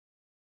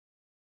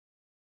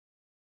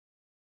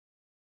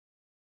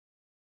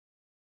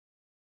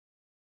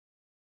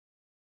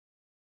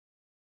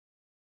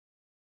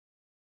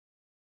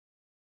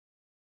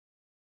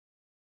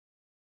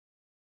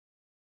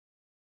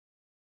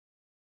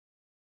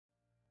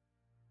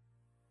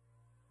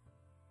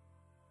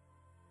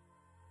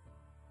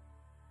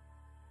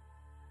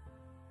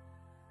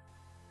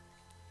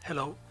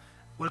Hello,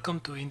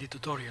 welcome to Indie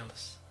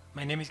Tutorials.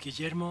 My name is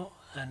Guillermo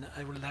and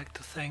I would like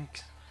to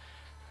thank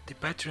the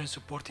Patreon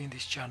supporting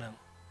this channel.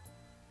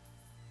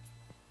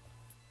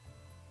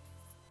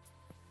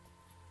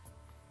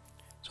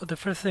 So the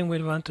first thing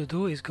we want to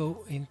do is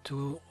go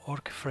into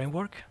ORK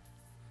Framework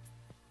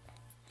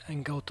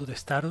and go to the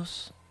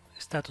status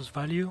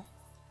value,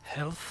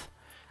 health,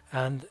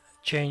 and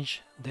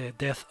change the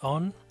death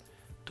on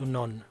to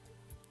none.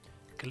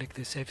 Click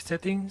the Save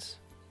Settings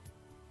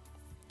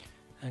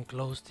and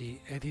close the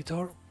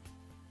editor.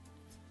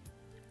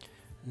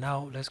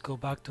 Now let's go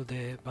back to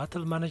the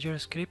Battle Manager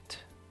script,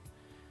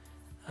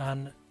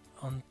 and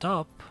on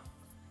top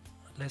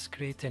let's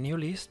create a new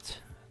list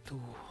to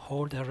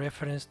hold a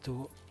reference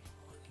to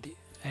the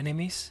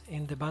enemies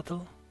in the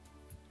battle.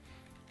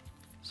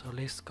 So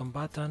list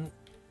combatant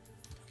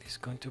is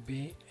going to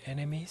be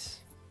enemies,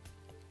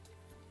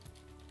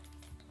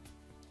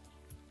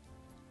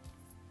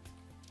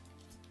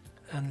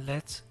 and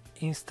let's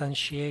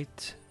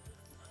instantiate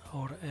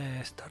or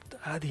start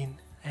adding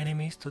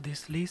enemies to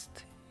this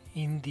list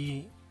in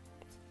the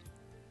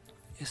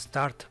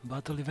start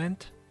battle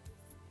event.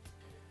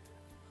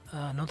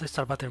 Not the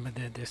start battle,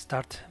 but the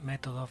start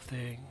method of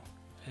the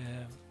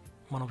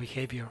mono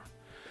behavior.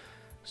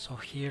 So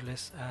here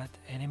let's add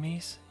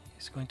enemies.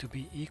 It's going to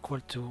be equal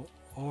to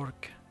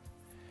ork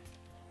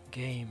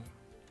game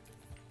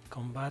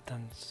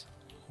combatants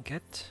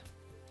get,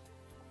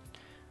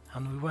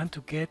 and we want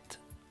to get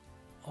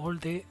all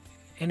the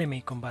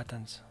enemy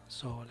combatants.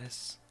 So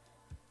let's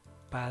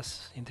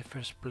pass in the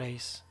first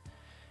place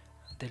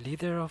the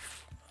leader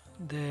of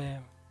the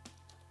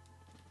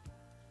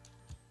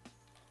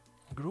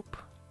group,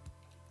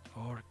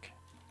 ork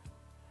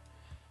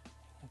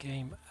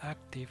game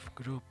active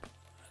group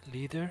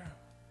leader,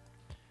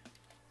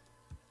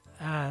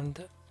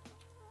 and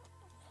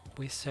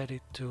we set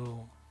it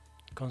to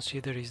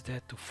consider is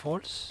dead to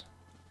false.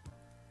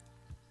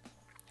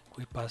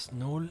 We pass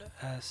null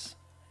as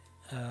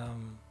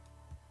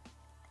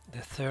the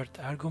third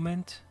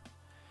argument.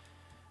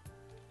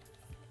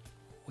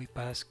 We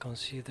pass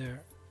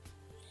consider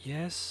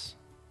yes.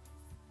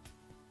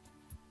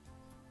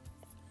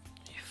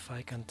 If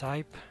I can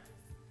type,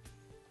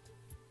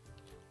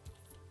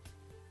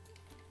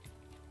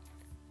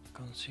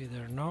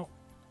 consider no,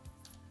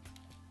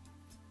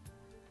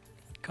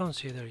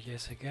 consider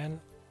yes again,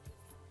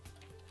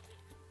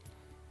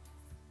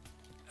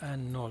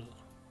 and null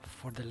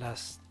for the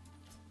last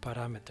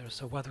parameter.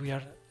 So what we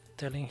are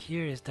telling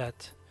here is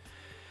that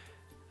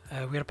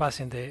we are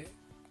passing the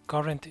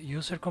current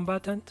user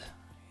combatant,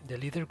 the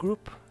leader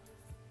group.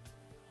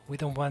 We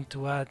don't want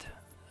to add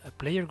a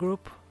player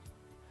group.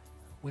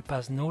 We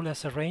pass null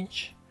as a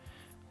range.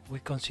 We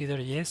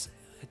consider yes,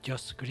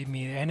 just give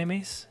me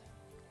enemies.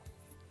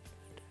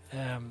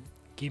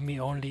 Give me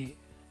only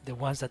the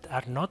ones that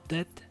are not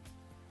dead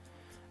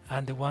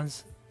and the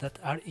ones that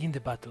are in the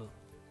battle.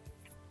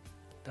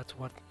 That's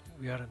what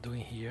we are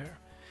doing here.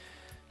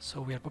 So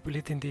we are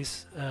populating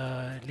this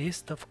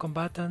list of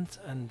combatants,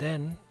 and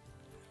then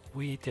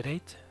we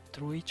iterate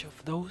through each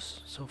of those.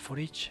 So for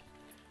each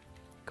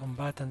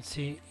combatant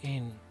C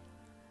in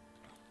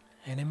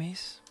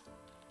enemies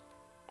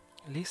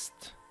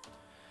list,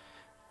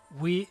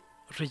 we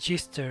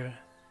register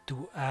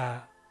to a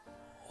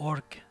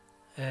ork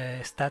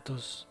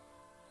status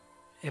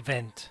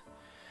event,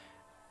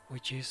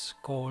 which is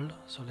called,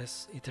 so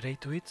let's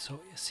iterate to it.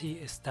 So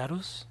C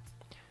status,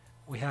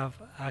 we have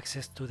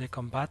access to the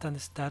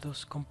combatant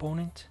status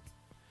component,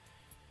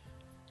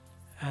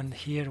 and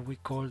here we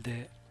call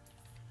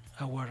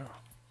our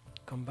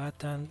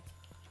combatant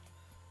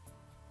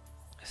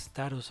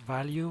status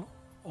value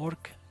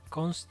ork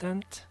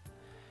constant,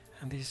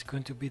 and this is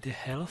going to be the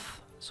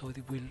health, so it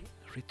will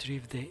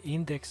retrieve the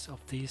index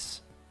of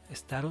this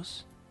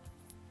status.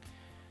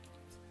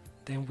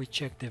 Then we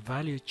check the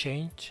value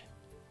change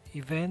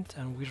event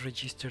and we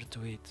register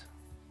to it.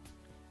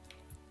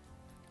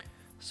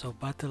 So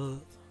battle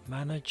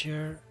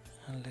manager,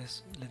 and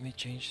let me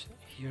change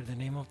here the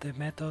name of the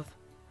method,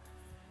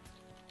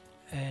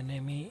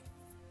 enemy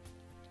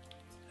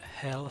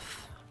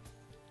health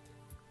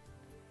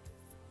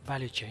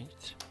value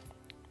change.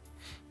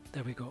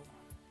 There we go.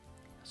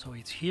 So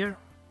it's here.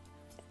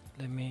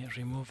 Let me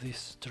remove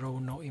this throw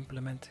no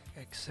implement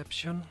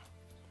exception.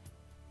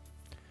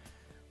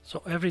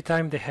 So every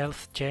time the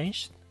health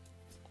changed,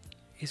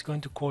 it's going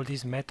to call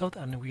this method,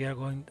 and we are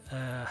going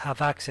to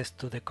have access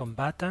to the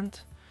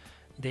combatant,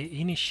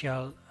 the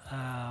initial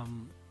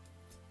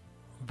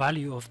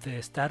value of the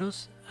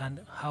status, and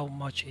how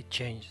much it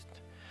changed.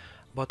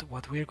 But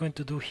what we're going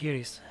to do here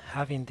is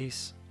having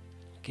this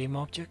game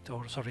object,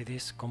 or sorry,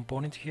 this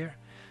component here,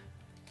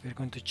 we're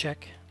going to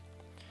check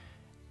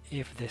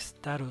if the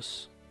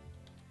status,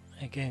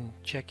 again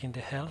checking the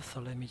health.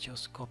 So let me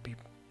just copy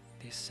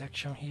this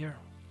section here.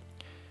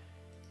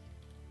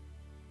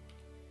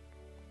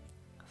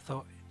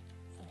 So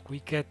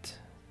we get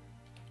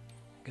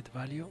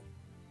value,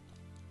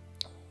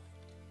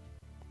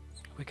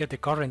 we get the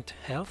current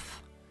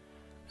health,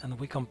 and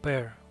we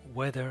compare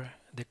whether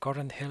the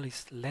current health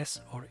is less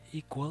or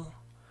equal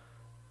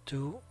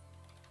to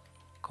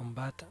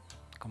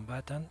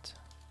combatant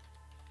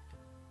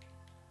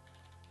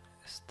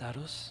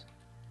status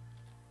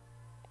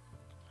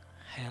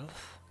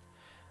health,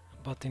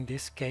 but in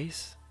this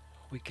case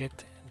we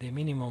get the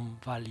minimum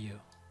value,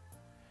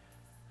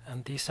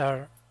 and these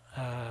are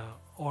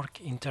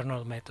ORK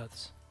internal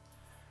methods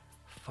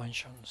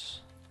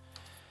functions.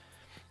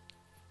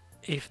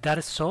 If that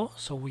is so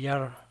we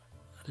are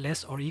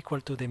less or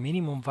equal to the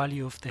minimum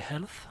value of the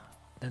health,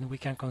 then we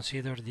can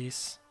consider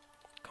this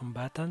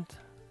combatant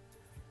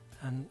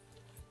and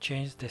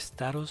change the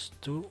status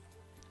to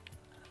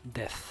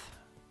death.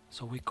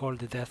 So we call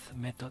the death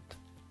method.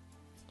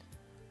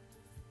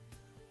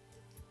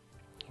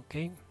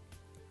 Okay.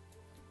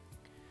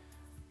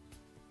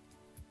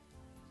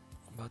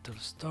 Battle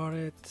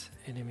started,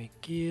 enemy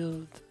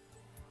killed.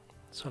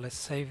 So let's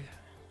save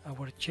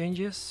our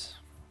changes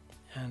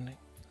and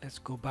let's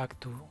go back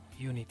to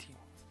Unity.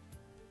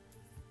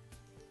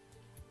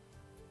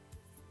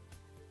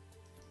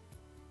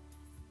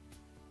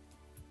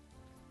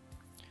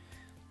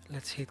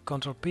 Let's hit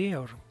Ctrl P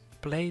or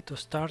play to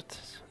start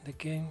the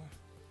game.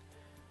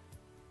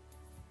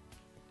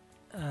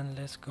 And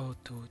let's go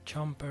to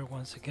Jumper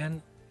once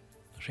again.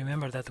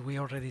 Remember that we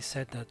already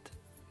said that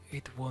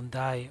it won't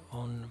die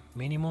on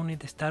minimum in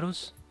the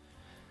status.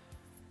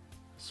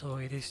 So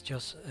it is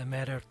just a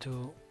matter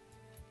to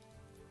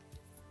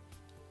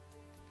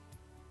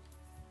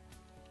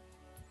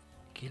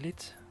kill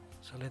it.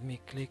 So let me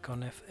click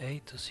on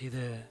F8 to see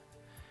the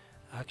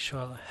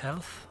actual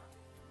health,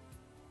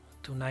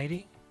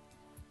 290.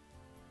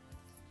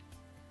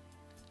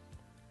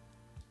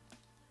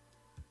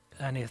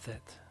 And it's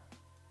dead.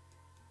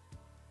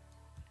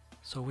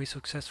 So we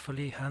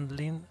successfully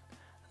handling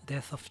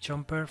death of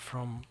Jumper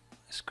from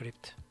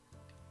script.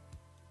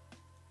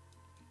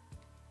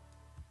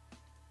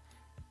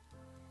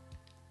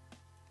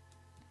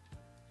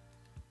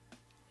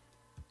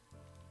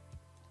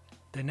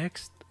 The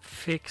next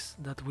fix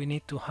that we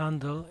need to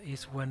handle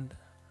is when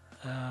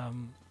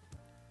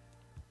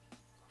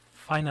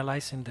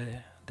finalizing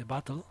the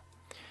battle.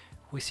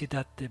 We see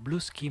that the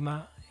blue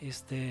schema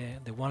is the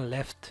one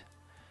left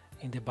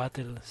in the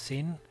battle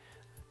scene.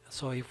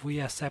 So if we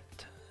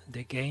accept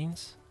the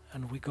gains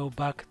and we go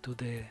back to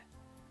the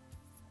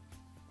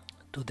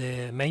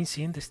main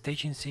scene, the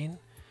staging scene,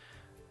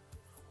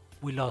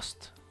 we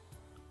lost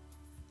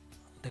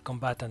the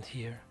combatant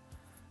here.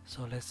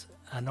 So let's,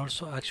 and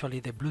also actually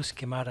the blue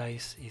schemata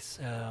is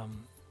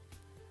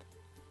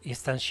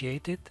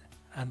instantiated,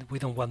 and we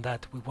don't want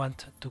that. We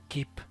want to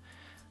keep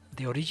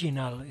the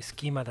original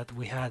schema that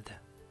we had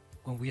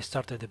when we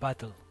started the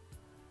battle.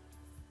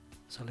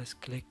 So let's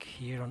click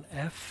here on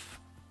F,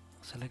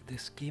 select the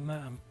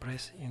schema and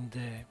press in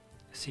the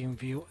scene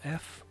view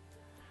F.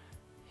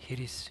 Here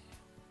is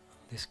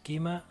the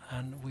schema,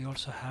 and we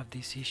also have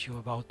this issue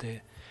about the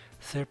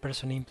third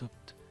person input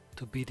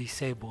to be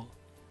disabled.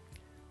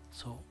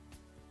 So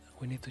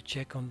we need to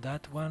check on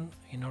that one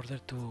in order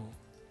to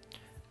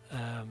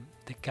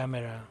the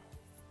camera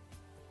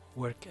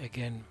work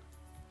again.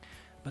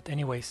 But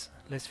anyways,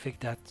 let's fix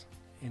that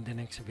in the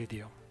next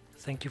video.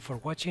 Thank you for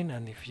watching,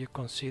 and if you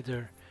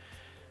consider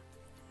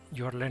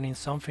you are learning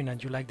something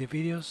and you like the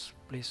videos,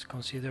 please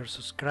consider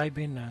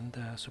subscribing and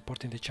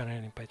supporting the channel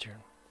in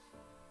Patreon.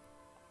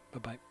 Bye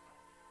bye.